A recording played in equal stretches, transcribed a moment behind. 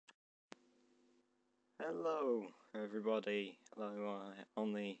Hello everybody, hello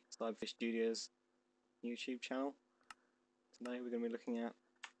on the Slidefish Studios YouTube channel. Today we're going to be looking at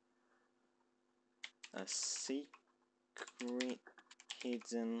a secret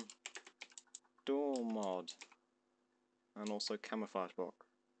hidden door mod and also camouflage block.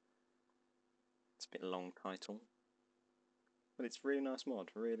 It's a bit long title, but it's a really nice mod,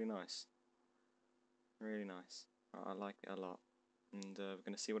 really nice. Really nice. I like it a lot, and we're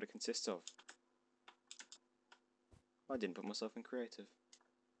going to see what it consists of. I didn't put myself in creative.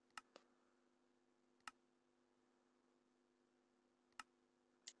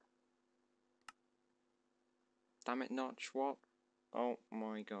 Damn it, Notch, what? Oh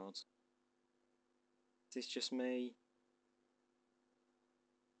my god. Is this just me?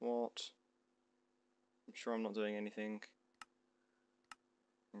 What? I'm sure I'm not doing anything.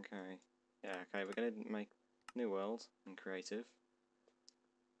 Okay. Yeah, okay, we're going to make new world in creative.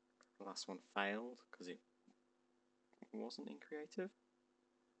 The last one failed because it wasn't in creative.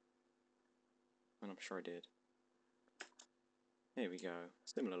 And I'm sure I did. Here we go.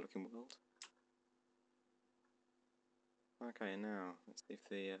 Similar looking world. Okay, now let's see if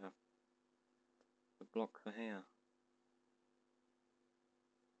the blocks are here.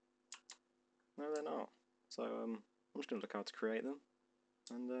 No, they're not. So I'm just going to look how to create them,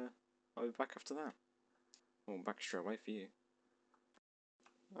 and I'll be back after that. Or back straight away for you.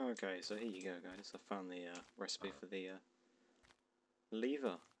 Okay, so here you go, guys. I found the recipe for the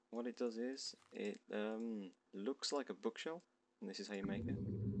lever. What it does is it looks like a bookshelf, and this is how you make it,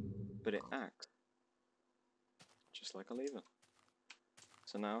 but it acts just like a lever.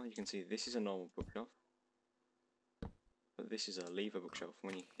 So now you can see this is a normal bookshelf, but this is a lever bookshelf.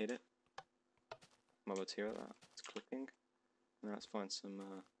 When you hit it, my but's here at that, it's clicking. Now let's find some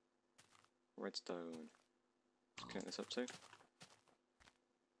redstone. Let's connect this up too.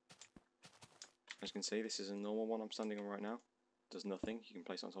 As you can see, this is a normal one I'm standing on right now. Does nothing, you can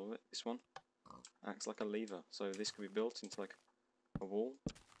place it on top of it. This one acts like a lever, so this could be built into like a wall.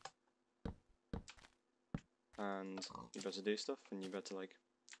 And you're able to do stuff, and you're able to like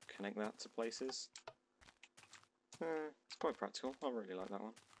connect that to places. It's quite practical, I really like that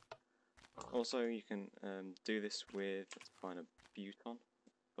one. Also, you can do this with, let's find a button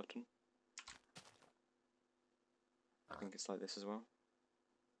button. I think it's like this as well.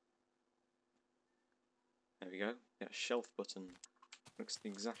 There we go. Yeah, shelf button. Looks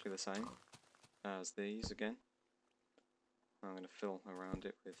exactly the same as these again. I'm going to fill around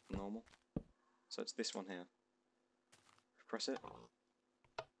it with normal. So it's this one here. Press it.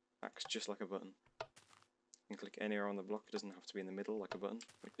 Acts just like a button. You can click anywhere on the block. It doesn't have to be in the middle like a button,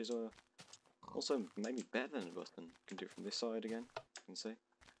 which is also maybe better than a button. You can do it from this side again. You can see.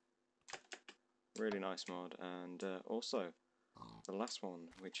 Really nice mod. And also the last one,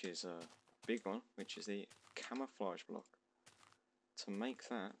 which is a big one, which is the camouflage block. To make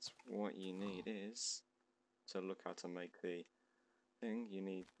that, what you need is to look how to make the thing. You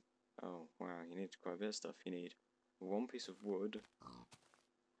need, oh wow, you need quite a bit of stuff. You need one piece of wood.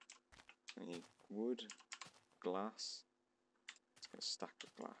 You need wood, glass. Let's get a stack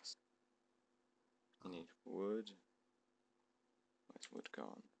of glass. You need wood. Where's wood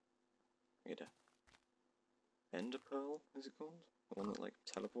gone? You need a ender pearl, is it called? The one that like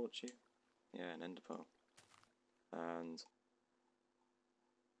teleports you? Yeah, an ender pearl. And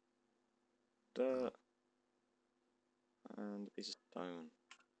dirt. And a piece of stone.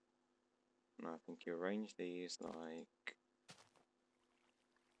 And I think you arrange these like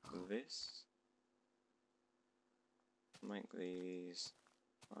this. Make these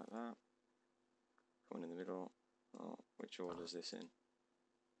like that. One in the middle. Oh, which order is this in?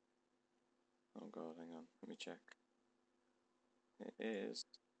 Oh god, hang on, let me check. It is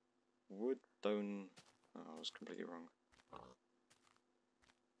wood, stone. Oh, I was completely wrong.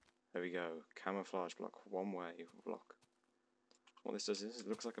 There we go. Camouflage block, one way block. What this does is it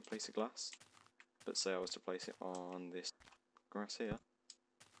looks like a piece of glass, but say I was to place it on this grass here.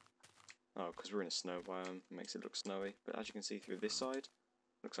 Oh, because we're in a snow biome, it makes it look snowy. But as you can see through this side, it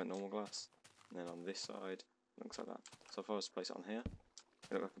looks like normal glass. And then on this side, it looks like that. So if I was to place it on here,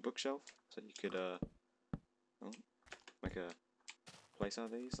 it look like a bookshelf. So you could make a place out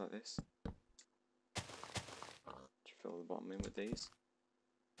of these like this. Just fill the bottom in with these.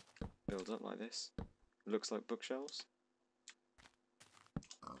 Build up like this. It looks like bookshelves.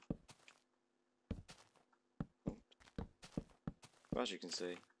 But as you can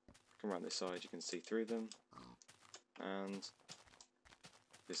see, come around this side, you can see through them, and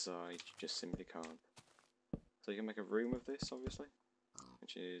this side you just simply can't. So you can make a room of this, obviously,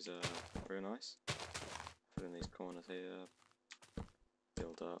 which is very nice. Fill in these corners here,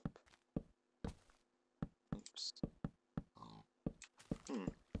 build up.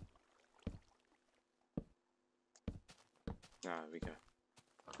 we go.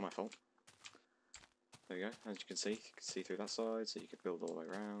 My fault. There we go. As you can see through that side, so you could build all the way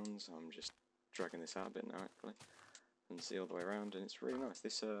around. So I'm just dragging this out a bit now, actually, and see all the way around, and it's really nice.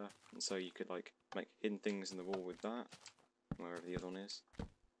 This and so you could like make hidden things in the wall with that, wherever the other one is.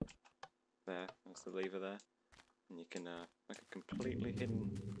 There, that's the lever there, and you can make a completely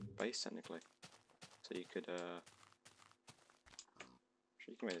hidden base technically. So you could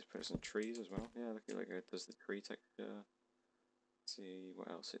you can maybe put some trees as well. Yeah, look like it does the tree texture. Let's see what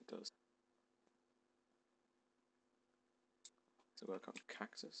else it does. Does it work on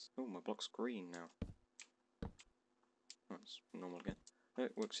cactus? Oh, my block's green now. That's normal again.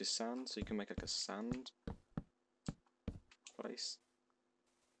 It works with sand, so you can make like a sand place.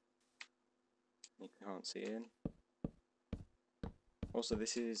 You can't see in. Also,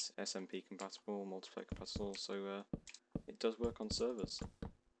 this is SMP compatible, multiplayer compatible, so it does work on servers.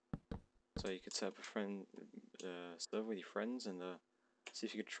 So you could set up a server with your friends and see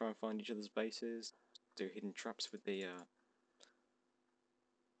if you could try and find each other's bases, do hidden traps with the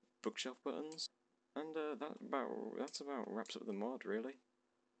bookshelf buttons, and that's about wraps up the mod really.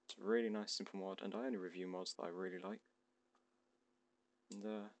 It's a really nice simple mod, and I only review mods that I really like.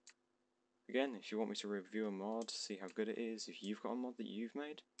 And again, if you want me to review a mod, see how good it is, if you've got a mod that you've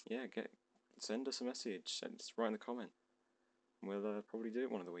made, yeah, send us a message, send us right in the comment. We'll probably do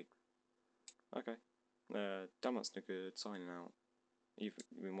it one of the weeks. Okay. Damn, that's no good. Signing out. You've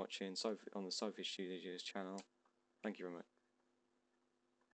been watching on the Sophie Studios channel. Thank you very much.